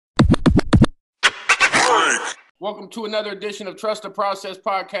Welcome to another edition of Trust the Process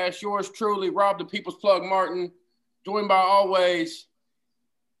Podcast. Yours truly, Rob the People's Plug Martin, joined by always,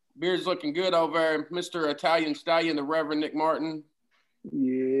 beard's looking good over there, Mr. Italian Stallion, the Reverend Nick Martin.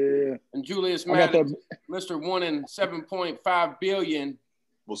 Yeah. And Julius Maddox, Mr. 1 in 7.5 billion.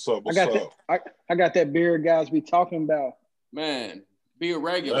 What's up? What's up? I got that beard guys be talking about. Man, be a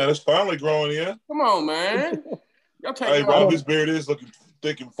regular. Man, it's finally growing in. Come on, man. Y'all take Hey, Robbie's beard is looking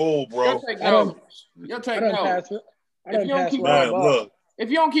thick and full, bro. Y'all take notes. Y'all take notes. If you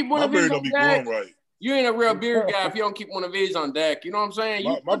don't keep one of these on deck, right. You ain't a real beard guy if you don't keep one of these on deck. You know what I'm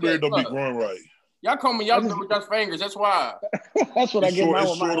saying? My beard don't be growing right. Y'all call me y'all with your fingers. That's why. That's what I get now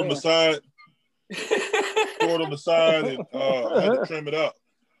with my short on the side. Short on the side, and I had to trim it up.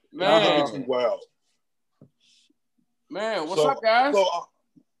 Man, wow. Man, what's up, guys? So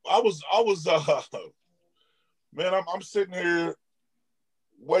I was man, I'm sitting here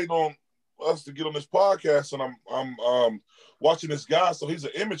waiting on us to get on this podcast, and I'm watching this guy. So he's an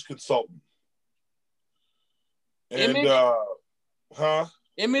image consultant. And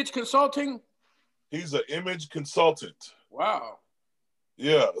Image consulting? He's an image consultant. Wow.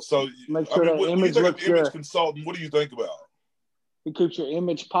 Yeah. So make sure that when you think of image consultant, what do you think about? It keeps your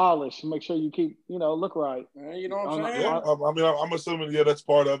image polished. Make sure you keep, look right. You know what I'm saying? Yeah. I'm assuming that's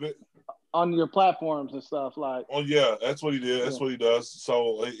part of it. On your platforms and stuff like. Oh yeah, that's what he did. That's what he does.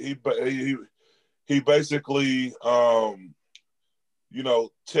 So he basically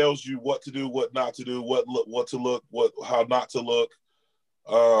tells you what to do, what not to do, what to look, how not to look.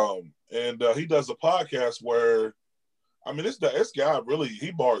 And he does a podcast where, this guy really,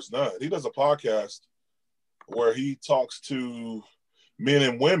 he bars none. He does a podcast where he talks to men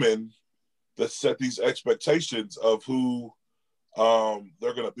and women that set these expectations of who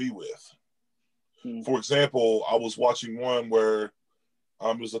they're going to be with. Mm-hmm. For example, I was watching one where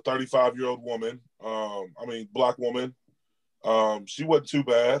it was a 35-year-old woman, black woman. She wasn't too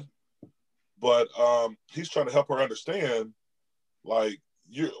bad, but he's trying to help her understand, like,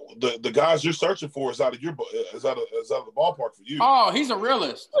 the guys you're searching for is out of the ballpark for you. Oh, he's a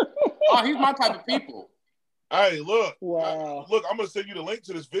realist. Oh, he's my type of people. Hey, look! Wow. I'm gonna send you the link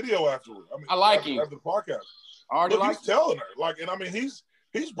to this video afterward. I like him after the podcast. He's telling her,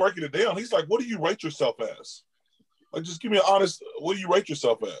 he's breaking it down. He's like, "What do you rate yourself as? Like, just give me an honest. What do you rate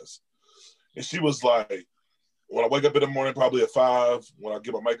yourself as?" And she was like, "When I wake up in the morning, probably a 5. When I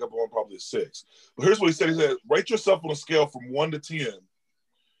get my makeup on, probably a 6." But here's what he said: he said, "Rate yourself on a scale from 1 to 10,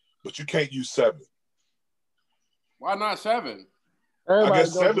 but you can't use 7." Why not 7? I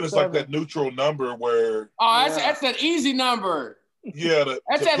guess 7 is like that neutral number where. Oh, that's that easy number. Yeah,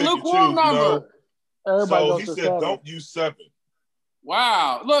 that's that lukewarm number. So he said, 7. Don't use 7.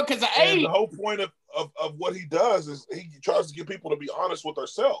 Wow, look, because 8. The whole point of what he does is he tries to get people to be honest with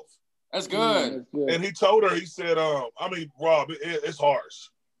themselves. That's good. And he told her, he said, Rob, it's harsh.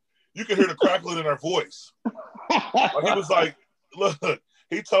 You can hear the crackling in her voice. Like, he was like, look,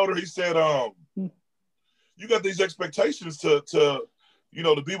 he told her, he said, you got these expectations to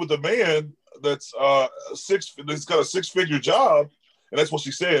be with a man that's got a 6-figure job. And that's what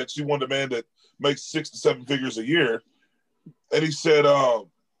she said. She wanted a man that makes 6 to 7 figures a year. And he said, they're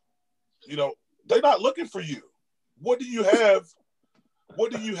not looking for you. What do you have?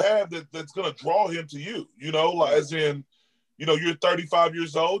 What do you have that's going to draw him to you? As in, you're 35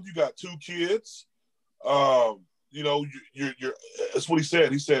 years old, you got 2 kids. You're that's what he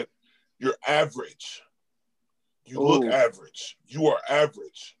said. He said, you're average. You look average. You are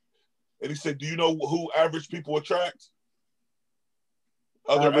average. And he said, do you know who average people attract?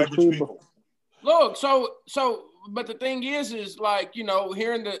 Other average people. Look, but the thing is like,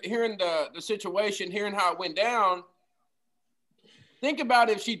 hearing the situation, hearing how it went down, think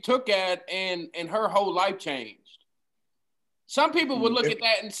about if she took that and her whole life changed. Some people would look at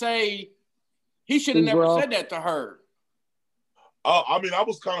that and say, he should have never said that to her. I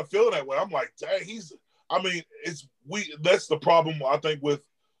was kind of feeling that way. I'm like, dang, that's the problem, I think, with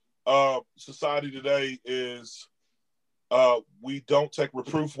society today is we don't take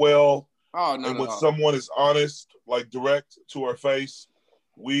reproof well. Oh, no, and when someone is honest, like direct to our face,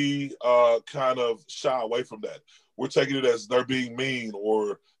 we kind of shy away from that. We're taking it as they're being mean,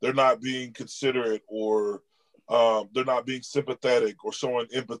 or they're not being considerate, or they're not being sympathetic or showing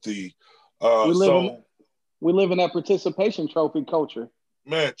empathy. We live in that participation trophy culture.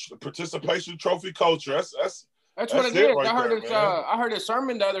 Man, participation trophy culture. That's what it is. Right, I heard a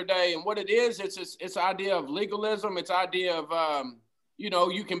sermon the other day, and what it is, it's the idea of legalism. It's the idea of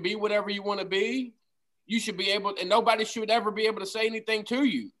you can be whatever you want to be. You should be able, and nobody should ever be able to say anything to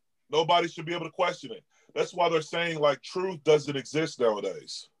you. Nobody should be able to question it. That's why they're saying, like, truth doesn't exist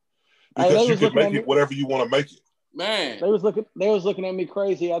nowadays. Because you can make it whatever you want to make it. Man. They was looking at me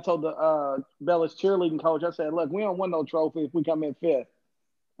crazy. I told the Bella's cheerleading coach, I said, look, we don't win no trophy if we come in fifth.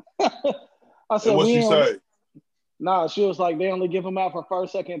 I said, and what she say? Nah, she was like, they only give them out for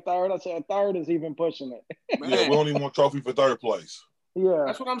first, second, third. I said, third is even pushing it. Yeah, we don't even want trophy for third place. Yeah,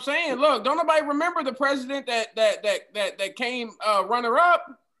 that's what I'm saying. Look, don't nobody remember the president that came runner up.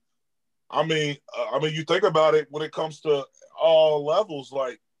 I mean, you think about it when it comes to all levels.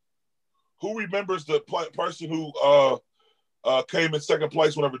 Like, who remembers the person who came in second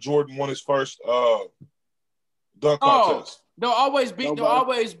place whenever Jordan won his first dunk contest? They'll always be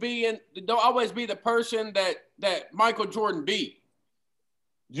the person that Michael Jordan beat.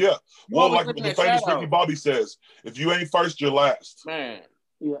 Yeah. Well, like the famous Ricky Bobby says, if you ain't first, you're last. Man.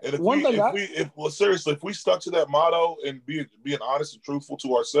 Yeah. And if we stuck to that motto and being honest and truthful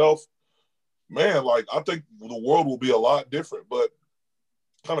to ourselves, man, like I think the world will be a lot different. But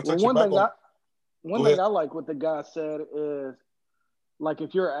kind of touching back on one thing I like what the guy said is, like,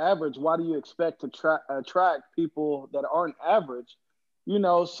 if you're average, why do you expect to attract people that aren't average? You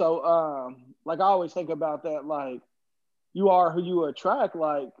know, so like I always think about that, like, you are who you attract.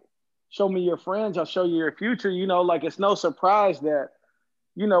 Like, show me your friends, I'll show you your future. You know, like, it's no surprise that,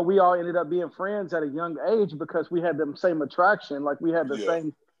 you know, we all ended up being friends at a young age because we had the same attraction. Like, we had the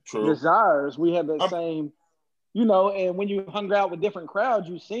same desires. We had the same, you know, and when you hung out with different crowds,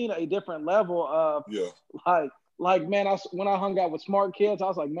 you've seen a different level of like, man, when I hung out with smart kids, I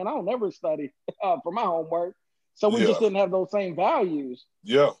was like, man, I don't never study for my homework. So we just didn't have those same values.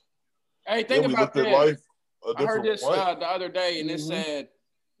 Yeah. Hey, think about this. Life I heard this the other day, and it said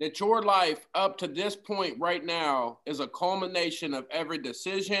that your life up to this point right now is a culmination of every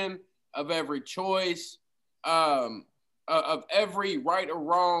decision, of every choice, of every right or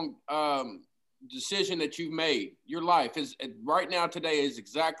wrong decision that you've made. Your life is right now today is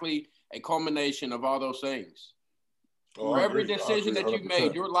exactly a culmination of all those things. For every decision that you've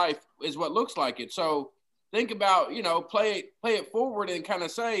made, your life is what looks like it. So think about, you know, play it forward and kind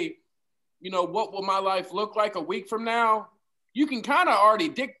of say, you know, what will my life look like a week from now? You can kind of already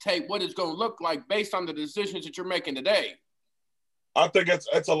dictate what it's going to look like based on the decisions that you're making today. I think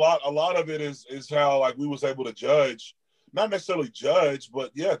it's a lot. A lot of it is how, like, we was able to judge, not necessarily judge,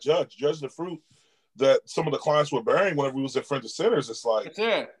 but judge the fruit that some of the clients were bearing whenever we was at Friends of Sinners. It's like,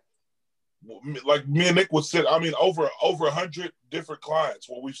 like me and Nick would sit. I mean, over 100 different clients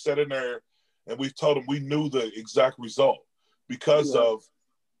where we've sat in there and we've told them we knew the exact result because of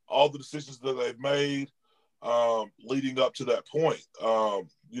all the decisions that they've made leading up to that point.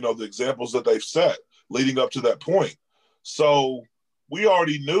 You know, the examples that they've set leading up to that point. So we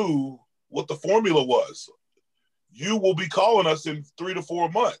already knew what the formula was. You will be calling us in 3 to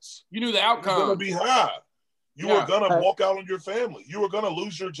 4 months. You knew the outcome. You're going to be high. You are going to walk out on your family. You are going to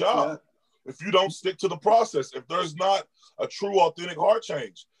lose your job if you don't stick to the process, if there's not a true, authentic heart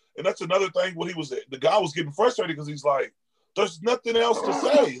change. And that's another thing when the guy was getting frustrated because he's like, there's nothing else to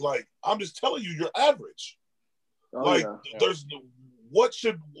say. Like, I'm just telling you, you're average. Why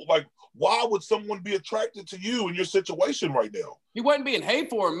would someone be attracted to you in your situation right now? He wasn't being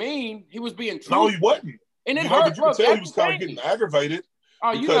hateful or mean. He was being true. No, he wasn't. And it hurt. But you could tell he was kind of getting aggravated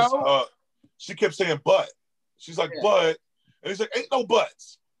because she kept saying, but. She's like, but. And he's like, ain't no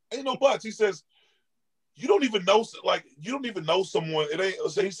buts. Ain't no buts. He says, you don't even know someone. It ain't.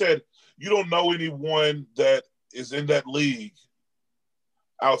 So he said, you don't know anyone that is in that league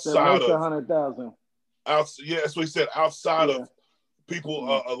outside of 100,000. That's what he said. Outside of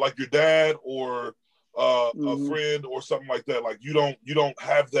people like your dad or a friend or something like that. Like you don't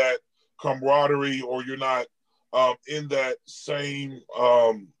have that camaraderie, or you're not in that same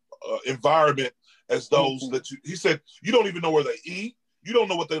environment as those that he said. You don't even know where they eat. You don't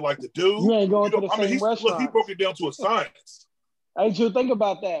know what they like to do. You ain't going to the same restaurant. Look, he broke it down to a science. Hey, Drew, think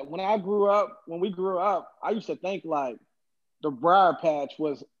about that. When we grew up, I used to think like the Briar Patch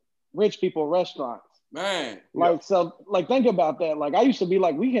was rich people restaurants. Man. So think about that. Like, I used to be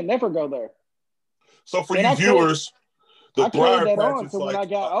like, we can never go there. So for you viewers, the Briar Patch is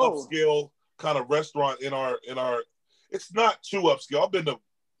like an upscale kind of restaurant in our. It's not too upscale. I've been to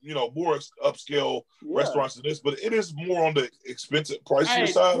more upscale restaurants than this, but it is more on the expensive, pricier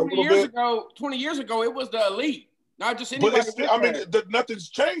side a little bit. 20 years ago, it was the elite, not just anybody. But nothing's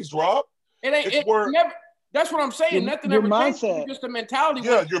changed, Rob. That's what I'm saying. Nothing ever changed. It's just the mentality.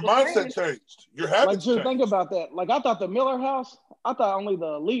 Yeah, your mindset changed. Your habits changed. Think about that. Like, I thought the Miller House, I thought only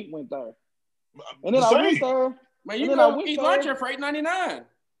the elite went there. And then I went there. Man, you go eat lunch here for $8.99.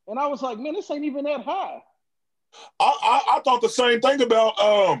 And I was like, man, this ain't even that high. I thought the same thing about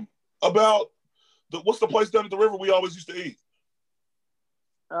what's the place down at the river we always used to eat?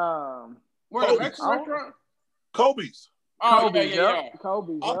 Where the Mexican restaurant? Kobe's. Oh, Kobe's, yeah.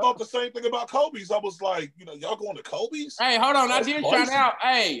 Kobe's, I thought the same thing about Kobe's. I was like, y'all going to Kobe's? Hey, hold on. That's I did crazy. shout out.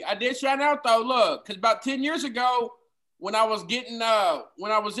 Hey, I did shout out though. Look, because about 10 years ago, when I was getting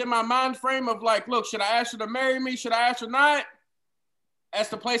when I was in my mind frame of like, look, should I ask her to marry me? Should I ask her not? That's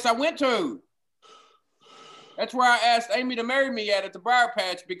the place I went to. That's where I asked Amy to marry me at the Briar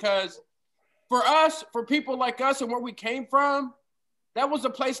Patch, because for us, for people like us and where we came from, that was a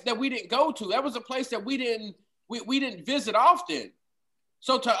place that we didn't go to. That was a place that we didn't visit often.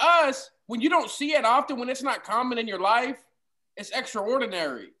 So to us, when you don't see it often, when it's not common in your life, it's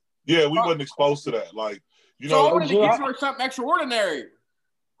extraordinary. Yeah, we wasn't exposed to that. Like, So I wanted to give her something extraordinary.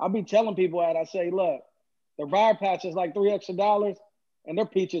 I'll be telling people that. I say, look, the Briar Patch is like $3 extra, and their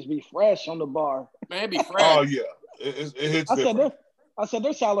peaches be fresh on the bar. Man, it be fresh. Oh, yeah. It hits different. I said,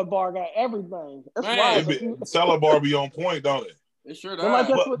 their salad bar got everything. That's Man, why. Salad bar be on point, don't it? It sure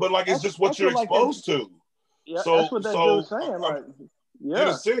does. But like, it's just what you're exposed to. Yeah, so, that's what that dude's saying. Like, yeah. In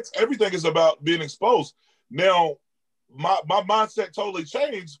a sense, everything is about being exposed. Now, my mindset totally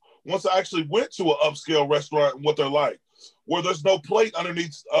changed once I actually went to an upscale restaurant and what they're like, where there's no plate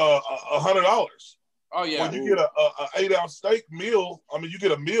underneath $100. Oh yeah. When you get a 8-ounce steak meal, I mean, you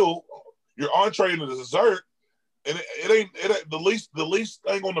get a meal, your entree and a dessert, and it ain't the least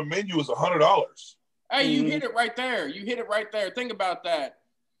thing on the menu is $100. Hey, you hit it right there. You hit it right there. Think about that.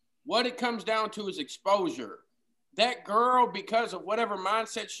 What it comes down to is exposure. That girl, because of whatever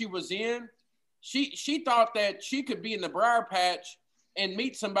mindset she was in, she thought that she could be in the Briar Patch and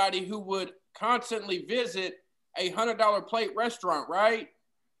meet somebody who would constantly visit a $100 plate restaurant, right?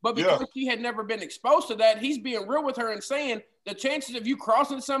 But because she had never been exposed to that, he's being real with her and saying the chances of you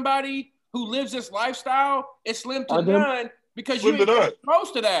crossing somebody who lives this lifestyle is slim to none, because you ain't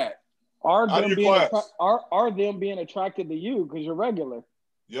exposed to that. Are them being attracted to you because you're regular?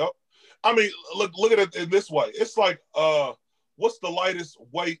 Yep. I mean, look at it in this way. It's like, what's the lightest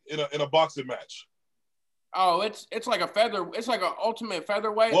weight in a boxing match? Oh, it's like a feather. It's like an ultimate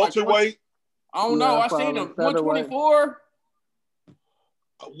featherweight. Welterweight. I don't know. I seen him 124.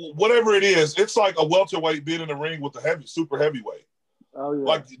 Whatever it is, it's like a welterweight being in the ring with a super heavyweight. Oh yeah.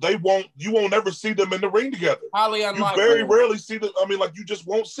 Like you won't ever see them in the ring together. Highly unlikely. You very rarely see them. I mean, like, you just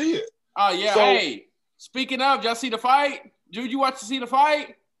won't see it. Oh yeah. So, hey, speaking of, y'all see the fight? Dude, you see the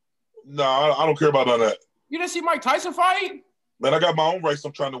fight? No, I don't care about none of that. You didn't see Mike Tyson fight? Man, I got my own race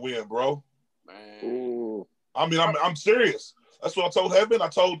I'm trying to win, bro. Man. Ooh. I mean, I'm serious. That's what I told Heaven. I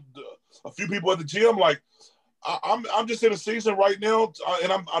told a few people at the gym, like, I'm just in a season right now,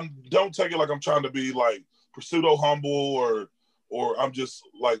 and I'm don't take it like I'm trying to be like pseudo humble or I'm just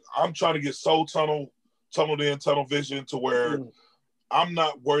like, I'm trying to get so tunnel vision to where I'm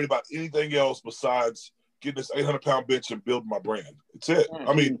not worried about anything else besides getting this 800-pound bench and building my brand. It's it.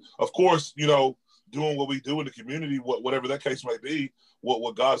 I mean, of course, doing what we do in the community, whatever that case might be,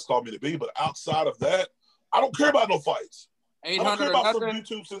 what God's called me to be. But outside of that, I don't care about no fights. I don't care about some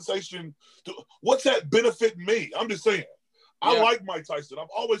YouTube sensation. What's that benefiting me? I'm just saying. I like Mike Tyson. I've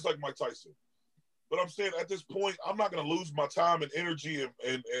always liked Mike Tyson. But I'm saying at this point, I'm not going to lose my time and energy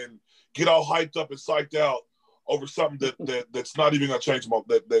and get all hyped up and psyched out over something that's not even going to change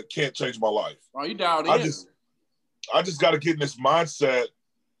that can't change my life. Oh, you down in? I just got to get in this mindset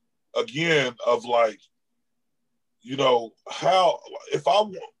again of like, how if I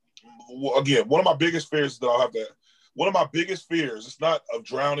again, one of my biggest fears that I'll have to. One of my biggest fears, it's not of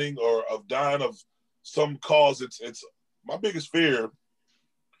drowning or of dying of some cause. It's my biggest fear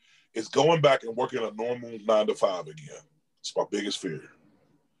is going back and working a normal 9-to-5 again. It's my biggest fear.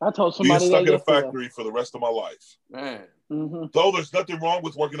 I told somebody being stuck in a factory for the rest of my life. Man. Mm-hmm. Though there's nothing wrong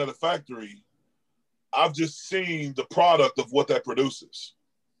with working at a factory, I've just seen the product of what that produces.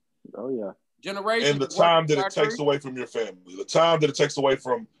 Oh yeah. Generations. And the time that it takes away from your family, the time that it takes away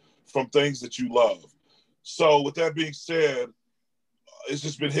from things that you love. So with that being said, it's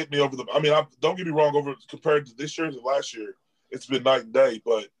just been hitting me over the. I mean, don't get me wrong. Compared to this year to last year, it's been night and day.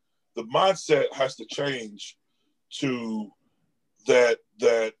 But the mindset has to change to that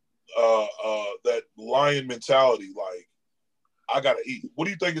lion mentality. Like, I gotta eat. What do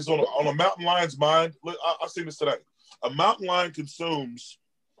you think is on a mountain lion's mind? I've seen this today. A mountain lion consumes,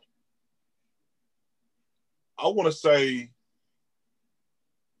 I want to say,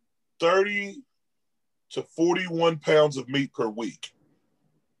 30 to 41 pounds of meat per week.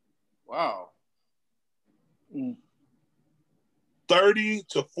 Wow. 30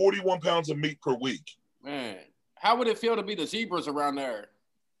 to 41 pounds of meat per week. Man, how would it feel to be the zebras around there?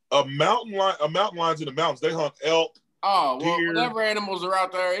 A mountain lion's in the mountains. They hunt elk. Oh, well, deer. whatever animals are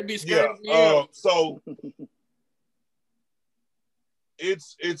out there, it'd be scary. Yeah. So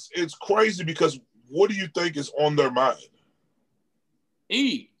it's crazy because what do you think is on their mind?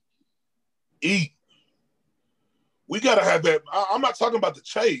 Eat. We got to have that. I'm not talking about the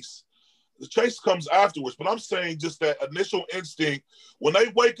chase. The chase comes afterwards, but I'm saying just that initial instinct when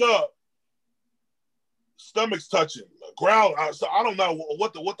they wake up, stomach's touching, growl. So I don't know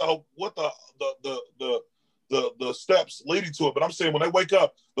what the steps leading to it, but I'm saying when they wake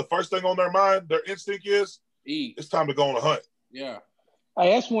up, the first thing on their mind, their instinct is eat. It's time to go on a hunt. Yeah.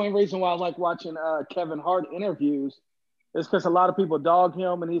 Hey, that's one reason why I like watching Kevin Hart interviews. Is because a lot of people dog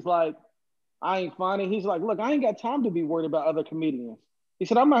him, and he's like, I ain't funny. He's like, look, I ain't got time to be worried about other comedians. He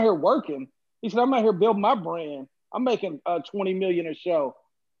said, I'm out here working. He said, I'm out here building my brand. I'm making $20 million a show.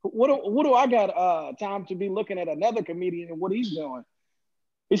 What do I got time to be looking at another comedian and what he's doing?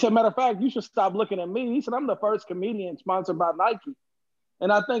 He said, matter of fact, you should stop looking at me. He said, I'm the first comedian sponsored by Nike.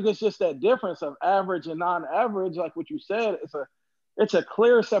 And I think it's just that difference of average and non-average, like what you said. It's a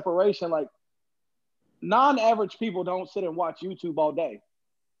clear separation. Like non-average people don't sit and watch YouTube all day.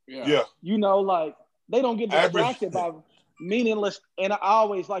 Yeah. You know, like they don't get distracted by meaningless. And I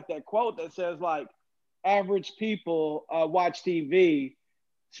always like that quote that says like, average people watch TV,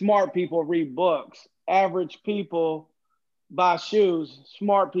 smart people read books, average people buy shoes,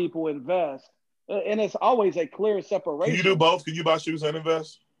 smart people invest. And it's always a clear separation. Can you do both? Can you buy shoes and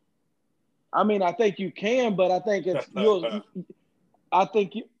invest? I mean, I think you can, but I think it's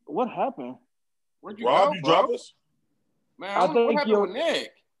what happened? Where'd you Rob, go, you bro? drop us? Man, what happened with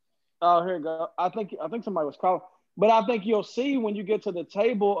Nick? Oh, here you go. I think somebody was calling. But I think you'll see when you get to the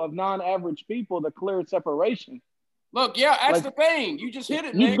table of non-average people, the clear separation. Look, yeah, that's the thing. You just hit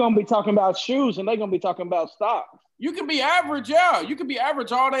it, Nick. You're going to be talking about shoes, and they're going to be talking about stocks. You can be average, yeah. You can be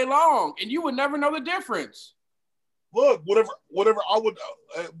average all day long, and you would never know the difference. Look, whatever I would,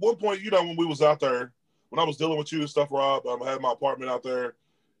 at one point, you know, when we was out there, when I was dealing with you and stuff, Rob, I had my apartment out there,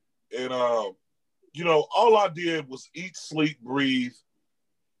 and, you know, all I did was eat, sleep, breathe,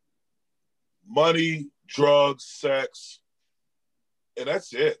 money, drugs, sex, and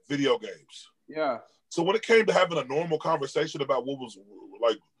that's it. Video games. Yeah. So when it came to having a normal conversation about what was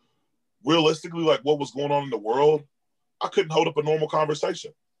like realistically like what was going on in the world, I couldn't hold up a normal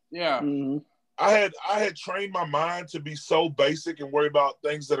conversation. Yeah. Mm-hmm. I had trained my mind to be so basic and worry about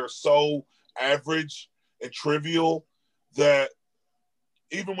things that are so average and trivial that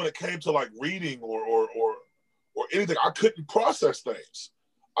even when it came to like reading or anything, I couldn't process things.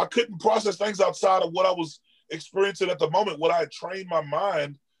 I couldn't process things outside of what I was experiencing at the moment, what I had trained my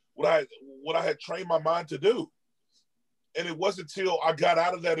mind, what I had trained my mind to do. And it wasn't until I got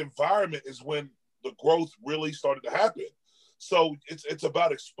out of that environment is when the growth really started to happen. So it's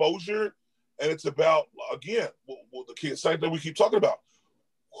about exposure, and it's about, again, the same thing we keep talking about,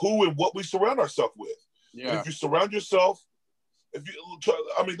 who and what we surround ourselves with. Yeah. And if you surround yourself,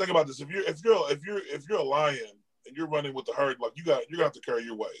 think about this. If you're a lion and you're running with the herd, like you're gonna have to carry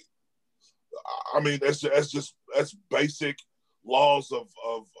your weight. I mean, that's basic laws of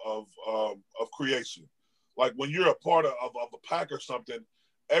creation. Like when you're a part of a pack or something,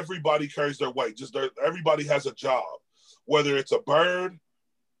 everybody carries their weight. Everybody has a job. Whether it's a bird,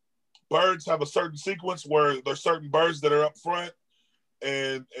 birds have a certain sequence where there's certain birds that are up front,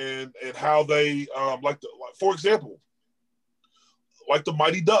 and how they for example, like the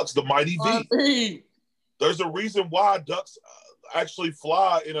mighty ducks, the mighty V. There's a reason why ducks actually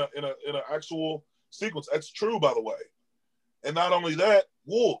fly in an actual sequence. That's true, by the way. And not only that,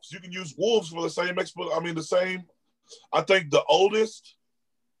 wolves. You can use wolves for the same I think the oldest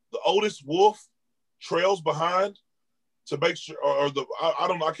wolf trails behind to make sure,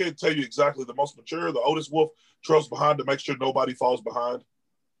 I can't tell you exactly the most mature. The oldest wolf trails behind to make sure nobody falls behind.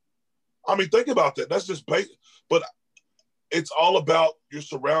 I mean, think about that. That's just basic. But it's all about your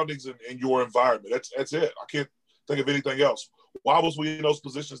surroundings and your environment. That's it. I can't think of anything else. Why was we in those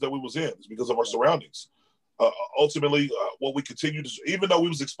positions that we was in? It's because of our surroundings. Ultimately, what we continue to, even though we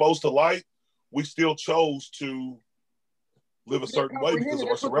was exposed to light, we still chose to live a certain way because of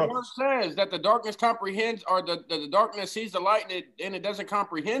our surroundings. The word says that the darkness comprehends, or the darkness sees the light and it doesn't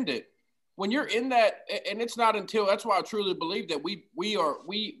comprehend it. When you're in that, and it's not until, that's why I truly believe that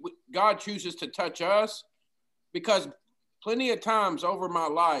God chooses to touch us, because plenty of times over my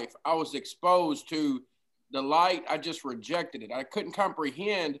life, I was exposed to the light. I just rejected it. I couldn't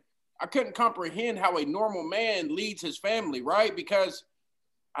comprehend how a normal man leads his family, right? Because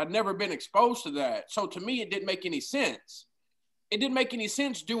I'd never been exposed to that. So to me, it didn't make any sense. It didn't make any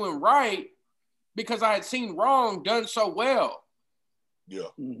sense doing right because I had seen wrong done so well. Yeah.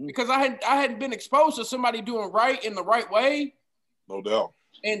 Mm-hmm. Because I hadn't been exposed to somebody doing right in the right way. No doubt.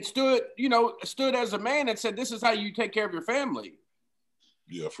 And stood as a man and said, this is how you take care of your family.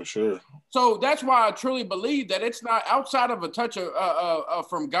 Yeah, for sure. So that's why I truly believe that it's not outside of a touch of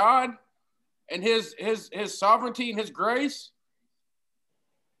from God and his sovereignty and his grace.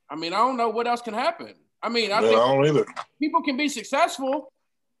 I mean, I don't know what else can happen. I mean, I think I don't either. People can be successful,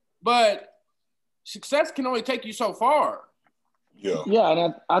 but success can only take you so far. Yeah. Yeah,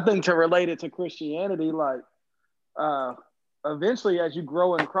 and I think to relate it to Christianity, like eventually as you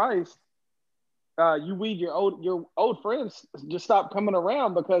grow in Christ, you weed your old friends just stop coming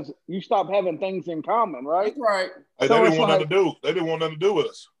around because you stop having things in common, right? That's right. Hey, So they it's didn't want like, nothing to do. They didn't want nothing to do with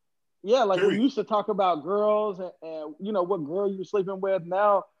us. yeah, like Period. we used to talk about girls and you know what girl you were sleeping with.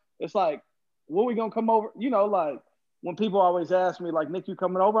 Now it's like, when we gonna come over? You know, like when people always ask me, like, Nick, you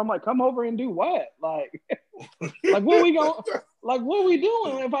coming over? I'm like, come over and do what? Like, like what we gonna like what we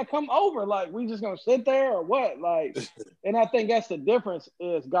doing if I come over? Like, we just gonna sit there or what? Like, and I think that's the difference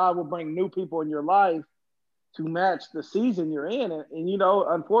is God will bring new people in your life to match the season you're in. And you know,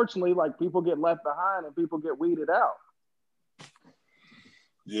 unfortunately, like people get left behind and people get weeded out.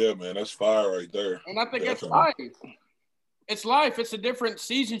 Yeah, man, that's fire right there. And I think it's life. It's life. It's the different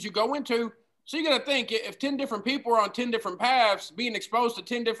seasons you go into. So you got to think, if 10 different people are on 10 different paths, being exposed to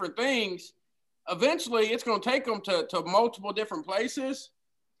 10 different things, eventually it's going to take them to multiple different places.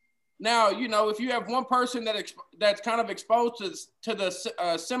 Now, you know, if you have one person that's kind of exposed to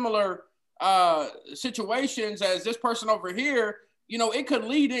the similar situations as this person over here, you know, it could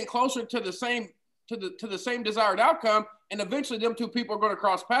lead in closer to the same same desired outcome, and eventually them two people are going to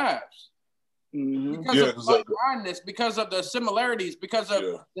cross paths. Mm-hmm. Because of like-mindedness, because of the similarities, because of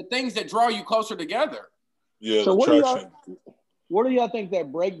the things that draw you closer together. Yeah. So where do y'all think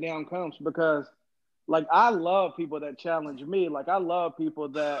that breakdown comes? Because like I love people that challenge me. Like I love people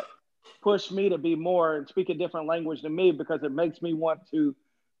that push me to be more and speak a different language than me because it makes me want to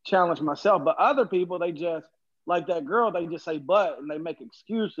challenge myself. But other people, they just like that girl, they just say but and they make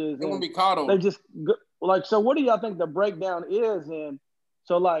excuses. They won't be coddled. They just like, so what do y'all think the breakdown is? And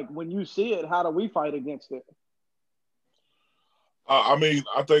so like when you see it, how do we fight against it? I mean,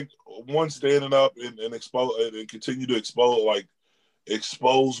 I think one, standing up and expose and continue to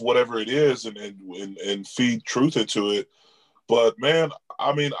expose whatever it is and feed truth into it. But man,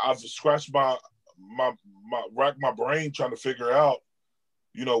 I mean, I've scratched racked my brain trying to figure out,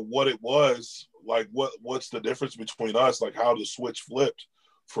 you know, what it was, like what's the difference between us, like how the switch flipped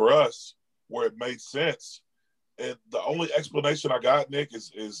for us where it made sense. And the only explanation I got, Nick,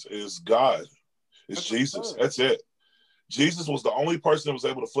 is God. It's Jesus. That's it. Jesus was the only person that was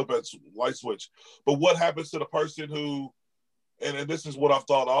able to flip that light switch. But what happens to the person who, and this is what I've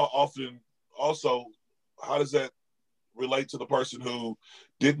thought often also, how does that relate to the person who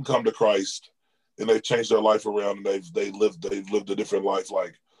didn't come to Christ and they've changed their life around and they've lived a different life?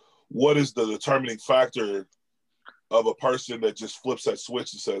 Like, what is the determining factor of a person that just flips that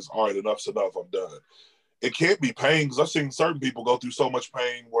switch and says, all right, enough's enough, I'm done? It can't be pain, because I've seen certain people go through so much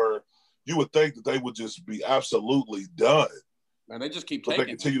pain where you would think that they would just be absolutely done. And they just keep taking. But they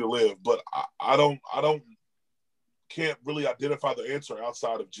continue to live. But I can't really identify the answer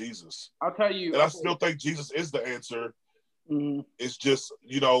outside of Jesus. I'll tell you. And I still think Jesus is the answer. Mm-hmm. It's just,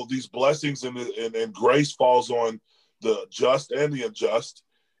 you know, these blessings and grace falls on the just and the unjust.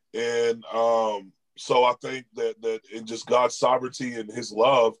 And so I think that in just God's sovereignty and his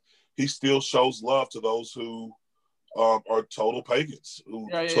love, he still shows love to those who are total pagans, who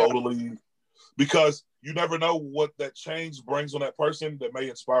totally, because you never know what that change brings on that person that may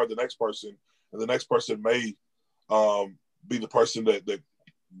inspire the next person, and the next person may be the person that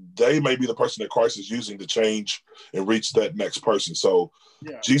they may be the person that Christ is using to change and reach that next person. So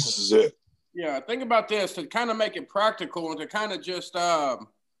Jesus is it. Yeah, think about this to kind of make it practical and to kind of just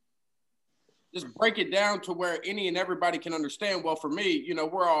break it down to where any and everybody can understand. Well, for me, you know,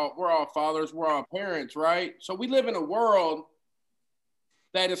 we're all fathers, we're all parents, right? So we live in a world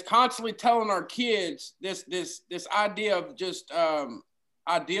that is constantly telling our kids this idea of just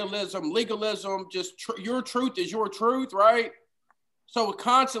idealism, legalism, just your truth is your truth, right? So it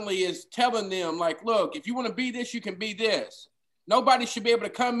constantly is telling them, like, look, if you want to be this, you can be this. Nobody should be able to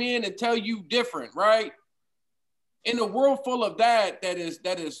come in and tell you different, right? In a world full of that is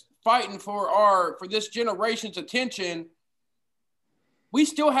fighting for this generation's attention, we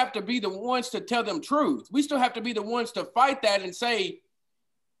still have to be the ones to tell them truth. We still have to be the ones to fight that and say,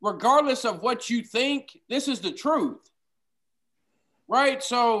 regardless of what you think, this is the truth, right?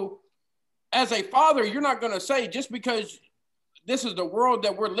 So as a father, you're not going to say, just because this is the world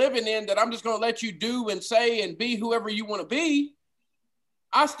that we're living in, that I'm just going to let you do and say and be whoever you want to be.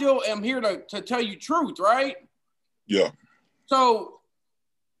 I still am here to tell you truth, right? Yeah. So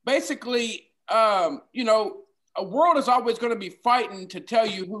basically, you know, a world is always going to be fighting to tell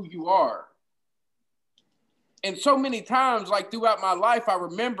you who you are. And so many times, like throughout my life, I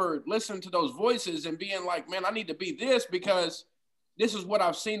remember listening to those voices and being like, man, I need to be this because this is what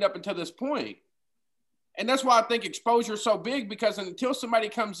I've seen up until this point. And that's why I think exposure is so big, because until somebody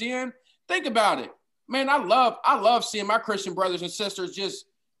comes in, think about it. Man, I love seeing my Christian brothers and sisters just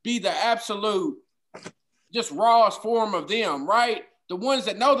be the absolute, just rawest form of them, right? The ones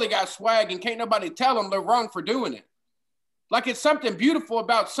that know they got swag and can't nobody tell them they're wrong for doing it. Like, it's something beautiful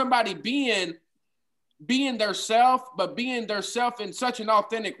about somebody being their self, but being their self in such an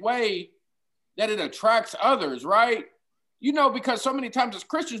authentic way that it attracts others, right? You know, because so many times as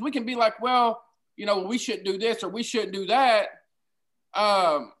Christians, we can be like, well, you know, we shouldn't do this or we shouldn't do that.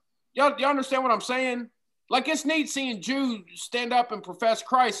 Y'all understand what I'm saying? Like, it's neat seeing Jude stand up and profess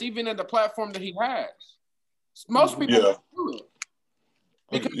Christ, even in the platform that he has. Most people don't do it.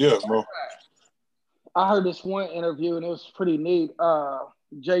 No. I heard this one interview and it was pretty neat.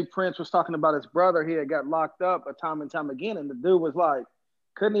 Jay Prince was talking about his brother. He had got locked up a time and time again. And the dude was like,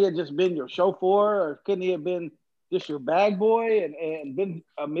 couldn't he have just been your chauffeur, or couldn't he have been just your bag boy and been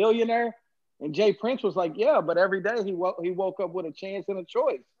a millionaire? And Jay Prince was like, yeah, but every day he woke up with a chance and a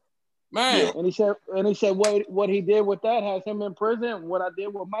choice. Man. And he said what he did with that has him in prison. What I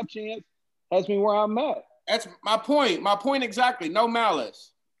did with my chance has me where I'm at. That's my point. My point exactly. No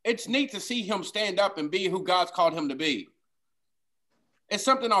malice. It's neat to see him stand up and be who God's called him to be. It's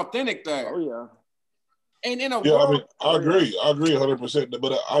something authentic there. Oh, yeah. And in a world, I mean, I agree 100%.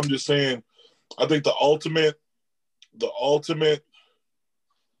 But I'm just saying, I think the ultimate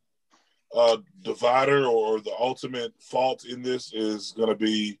divider or the ultimate fault in this is going to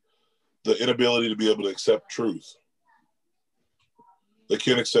be the inability to be able to accept truth. They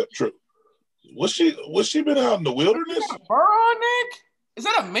can't accept truth. Was she been out in the wilderness? Burrow, Nick? Is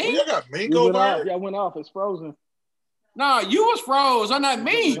that a mink? Well, you got mink over there? Yeah, I went off. It's frozen. No, you was froze on that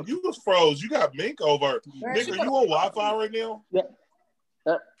mink. You was froze. You got mink over. Nick, are you on Wi-Fi right now? Yeah.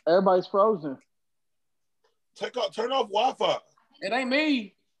 Everybody's frozen. Turn off Wi-Fi. It ain't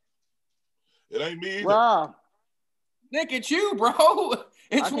me. It ain't me either. Rob. Nick, it's you, bro.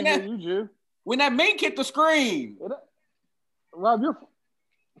 It's I can hear you, Jew. When that mink hit the screen. Rob, you're...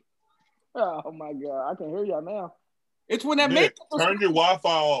 Oh, my God. I can hear y'all now. It's when that Nick, mink... turn your Wi-Fi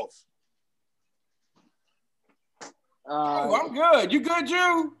off. Oh, I'm good. You good,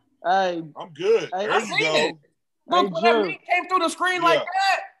 Jew? Hey. I'm good. Hey, there you go. It. Look, when that mink came through the screen like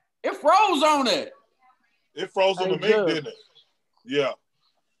that, it froze on it. It froze on the mink, didn't it? Yeah.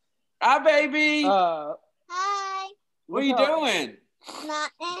 Hi, baby. Hi. What are you doing?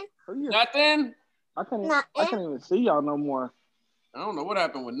 Nothing. Nothing? I can't even see y'all no more. I don't know what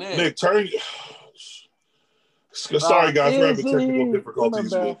happened with Nick. Nick, turn... Sorry, guys, we're having technical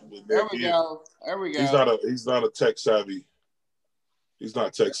difficulties with Nick. There we go. There we go. He's not a tech savvy. He's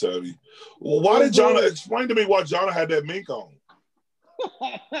not tech savvy. Well, why did Jonna explain to me why Jonna had that mink on?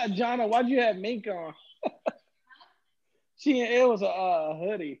 Jonna, why'd you have mink on? It was a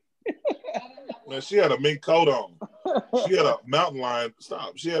hoodie. Man, she had a mink coat on. She had a mountain lion.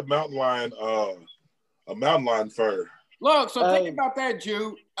 Stop. She had a mountain lion fur. Look, so think about that,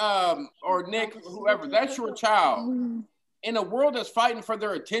 Jude, or Nick, whoever. That's your child. In a world that's fighting for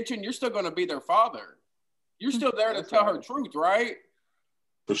their attention, you're still going to be their father. You're still there to tell her truth, right?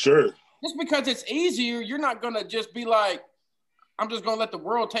 For sure. Just because it's easier, you're not going to just be like, I'm just going to let the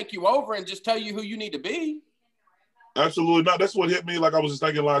world take you over and just tell you who you need to be. Absolutely not. That's what hit me. Like I was just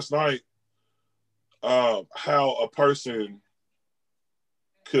thinking last night, how a person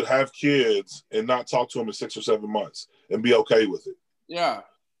could have kids and not talk to them in 6 or 7 months and be okay with it. Yeah.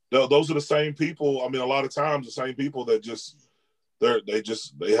 Those are the same people. I mean, a lot of times the same people that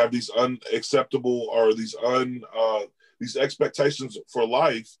they have these unacceptable or these expectations for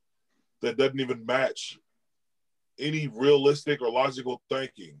life that doesn't even match any realistic or logical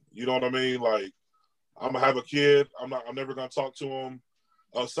thinking. You know what I mean? Like, I'm gonna have a kid. I'm never gonna talk to him.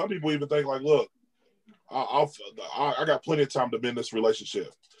 Some people even think like, look, I got plenty of time to be in this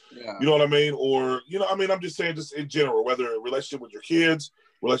relationship. Yeah. You know what I mean? Or, I'm just saying, just in general, whether a relationship with your kids,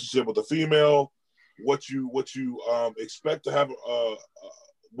 relationship with a female, what you expect to have,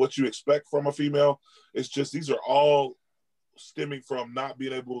 what you expect from a female. It's just, these are all stemming from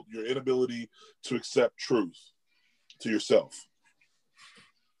your inability to accept truth to yourself.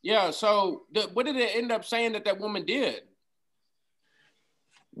 Yeah. So what did it end up saying that woman did?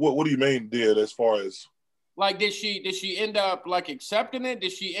 What do you mean did, as far as? Like, did she end up like accepting it?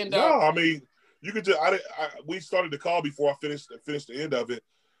 Did she end up? No, I mean, you could just. We started the call before I finished the end of it,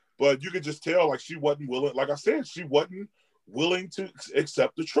 but you could just tell like she wasn't willing. Like I said, she wasn't willing to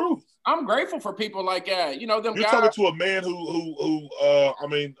accept the truth. I'm grateful for people like that. You know, them You're guys. talking to a man who I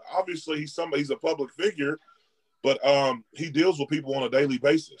mean, obviously he's a public figure, but he deals with people on a daily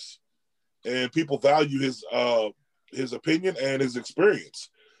basis, and people value his opinion and his experience.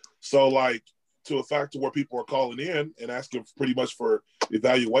 So, like, to a factor where people are calling in and asking pretty much for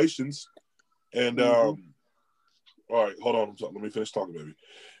evaluations, and all right, hold on, let me finish talking, baby.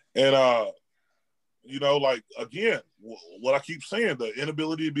 And you know, like, again, what I keep saying, the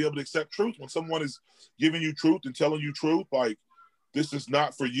inability to be able to accept truth when someone is giving you truth and telling you truth, like, this is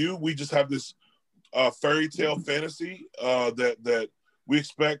not for you. We just have this fairy tale fantasy that we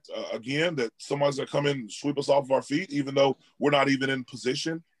expect, again, that somebody's going to come in and sweep us off of our feet, even though we're not even in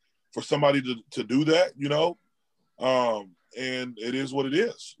position for somebody to do that, you know? And it is what it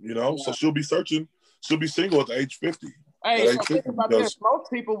is, you know? Yeah. So she'll be single at the age 50. Hey, so think about this.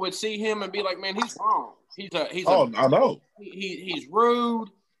 Most people would see him and be like, "Man, he's wrong. I know. He's rude.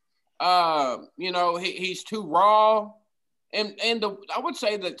 You know, he's too raw." And I would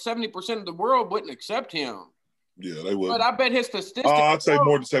say that 70% of the world wouldn't accept him. Yeah, they would. But I bet his statistics. I'd say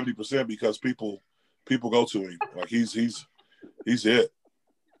more than 70% because people go to him like he's it. He's it,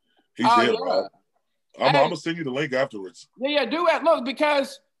 bro. I'm gonna send you the link afterwards. Yeah, do that. Look,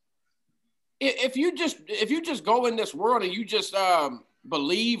 because if you just go in this world and you just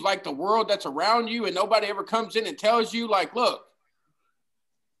believe like the world that's around you, and nobody ever comes in and tells you, like, look,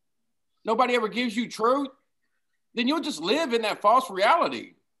 nobody ever gives you truth, then you'll just live in that false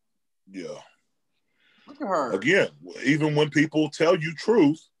reality. Yeah. Look at her. Again, even when people tell you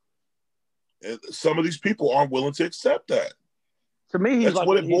truth, some of these people aren't willing to accept that. To me, that's like,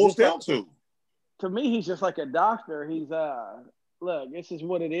 what it boils down to. To me, he's just like a doctor. He's look, this is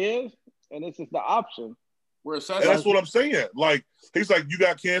what it is, and this is the option. And that's what I'm saying. Like, he's like, you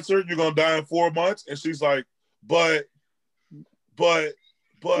got cancer, you're gonna die in 4 months, and she's like, but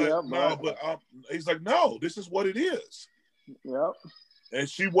he's like, no, this is what it is. Yep. And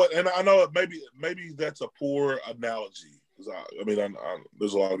and I know maybe that's a poor analogy. I mean,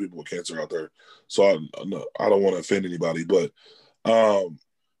 there's a lot of people with cancer out there, so I don't want to offend anybody, but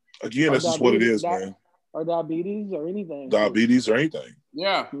again, this is what it is, man. Or diabetes or anything. Diabetes or anything.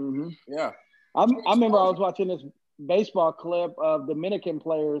 Yeah. Mm-hmm. Yeah. I remember I was watching this baseball clip of Dominican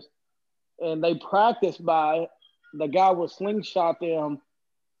players, and they practiced by the guy would slingshot them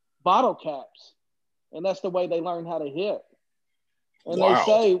bottle caps, and that's the way they learn how to hit. And They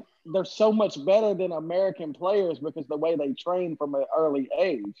say they're so much better than American players because the way they train from an early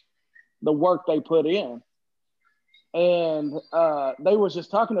age, the work they put in. And they was just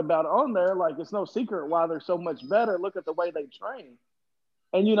talking about on there, like, it's no secret why they're so much better. Look at the way they train.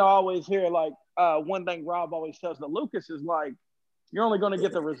 And, you know, I always hear, like, one thing Rob always tells the Lucas is, like, you're only going to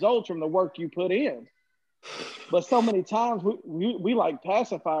get the results from the work you put in. But so many times we like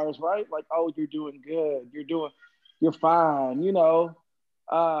pacifiers, right? Like, oh, you're doing good. You're fine, you know.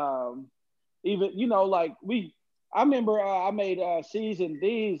 Even, you know, like I remember I made C's and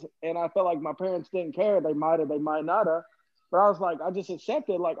D's, and I felt like my parents didn't care. They might have, they might not have. But I was like, I just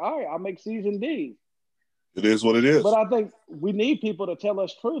accepted, like, all right, I'll make C's and D's. It is what it is. But I think we need people to tell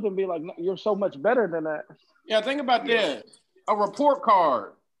us truth and be like, no, you're so much better than that. Yeah, think about this. A report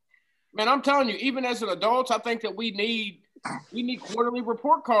card. Man, I'm telling you, even as an adult, I think that we need quarterly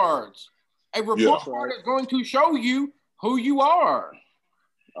report cards. A report card is going to show you who you are.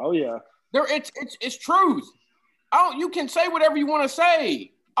 Oh yeah. It's truth. Oh, you can say whatever you want to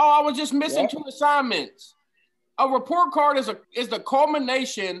say. Oh, I was just missing 2 assignments. A report card is the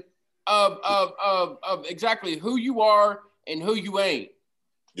culmination of exactly who you are and who you ain't.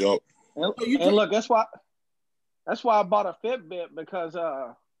 Yep. And look, that's why I bought a Fitbit, because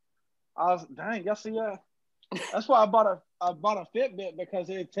that's why I bought a Fitbit, because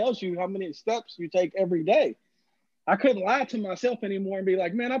it tells you how many steps you take every day. I couldn't lie to myself anymore and be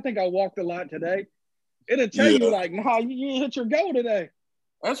like, man, I think I walked a lot today. It'll tell you, like, nah, you hit your goal today.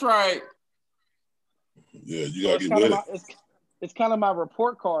 That's right. Yeah, you gotta get with it. It's kind of my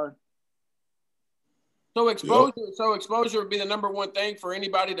report card. So exposure would be the number one thing for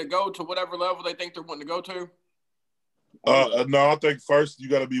anybody to go to whatever level they think they're wanting to go to. No, I think first you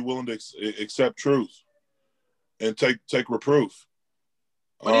got to be willing to accept truth and take reproof.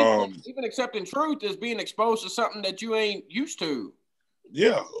 But even accepting truth is being exposed to something that you ain't used to.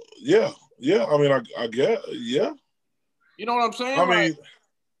 Yeah. I mean, I get, yeah. You know what I'm saying?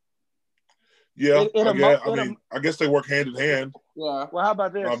 I guess they work hand in hand. Yeah. Well, how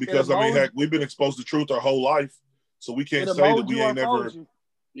about this? Because heck, we've been exposed to truth our whole life, so we can't say that we ain't never.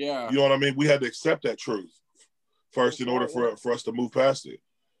 Yeah. You know what I mean? We had to accept that truth first in order for us to move past it.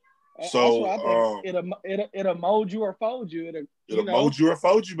 So that's what I think. It'll mold you or fold you. It'll mold you or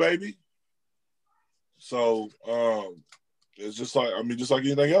fold you, baby. So it's just like just like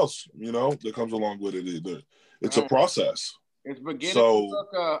anything else, that comes along with it. It's a process. It's beginning to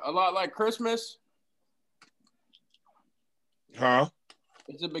look a lot like Christmas. Huh?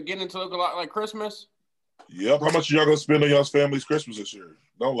 Is it beginning to look a lot like Christmas? Yep. How much are y'all gonna spend on y'all's family's Christmas this year?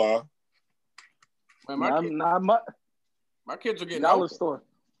 Don't lie. Man, not much. My kids are getting dollar old. store.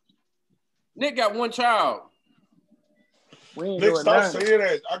 Nick got one child. Nick, stop saying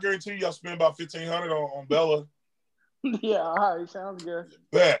that. I guarantee y'all spend about $1,500 on Bella. Yeah, all right, sounds good.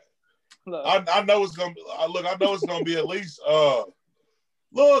 Bet. I know it's gonna. Look, I know it's gonna be at least.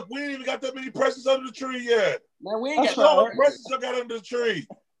 Look, we ain't even got that many presents under the tree yet. Man, we ain't got all the presents I got under the tree.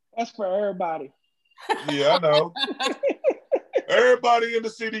 That's for everybody. Yeah, I know. Everybody in the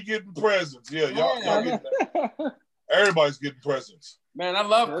city getting presents. Yeah, y'all getting that. Everybody's getting presents. Man, I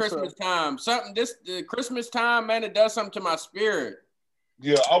love Christmas time. The Christmas time, man, it does something to my spirit.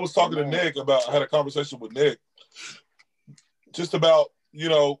 Yeah, I was talking to Nick I had a conversation with Nick just about,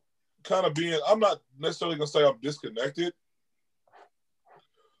 kind of being, I'm not necessarily going to say I'm disconnected,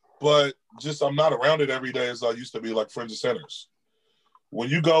 but just I'm not around it every day as I used to be, like Friends of Sinners. When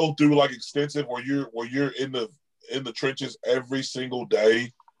you go through like extensive where you're in the trenches every single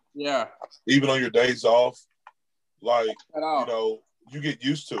day, yeah, even on your days off, like you get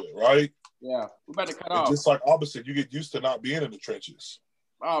used to it, right? Yeah, we better cut off. Just like opposite, you get used to not being in the trenches.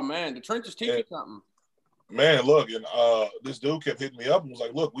 Oh man, the trenches teach you something. Man, look, and this dude kept hitting me up and was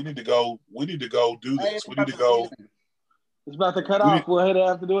like, "Look, we need to go do this. We need to go." It's about to cut off. We'll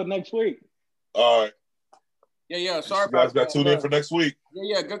have to do it next week. All right. Yeah. Sorry about that. You guys got tuned in for next week.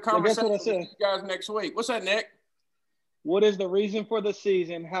 Yeah. Good conversation. See you guys next week. What's that, Nick? What is the reason for the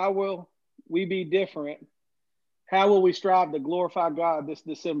season? How will we be different? How will we strive to glorify God this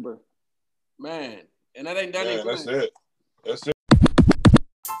December? Man, and that ain't done anything. That's it. That's it.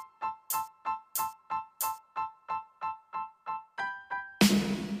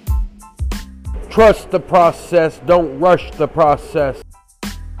 Trust the process. Don't rush the process.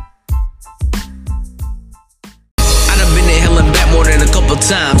 More than a couple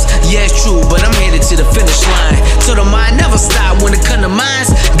times, yeah, it's true, but I'm headed to the finish line. So the mind never stop when it come to mines.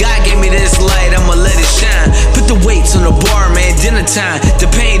 God gave me this light, I'ma let it shine. Put the weights on the bar, man, dinner time.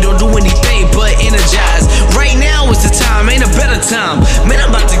 The pain don't do anything but energize. Right now is the time, ain't a better time. Man,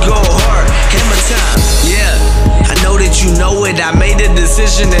 I'm about to go hard, hammer time. Yeah, I know that you know it. I made a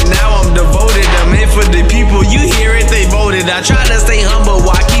decision and now I'm devoted. I'm here for the people, you hear it, they voted. I try to stay humble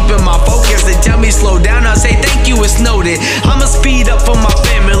while keeping my focus. They tell me slow down, I say thank you, it's noted. I'ma speed up for my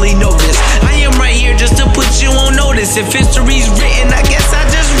family, notice. I am right here just to put you on notice. If history's written, I guess I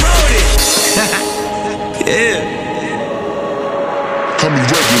just wrote it. Yeah. Coming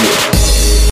regular.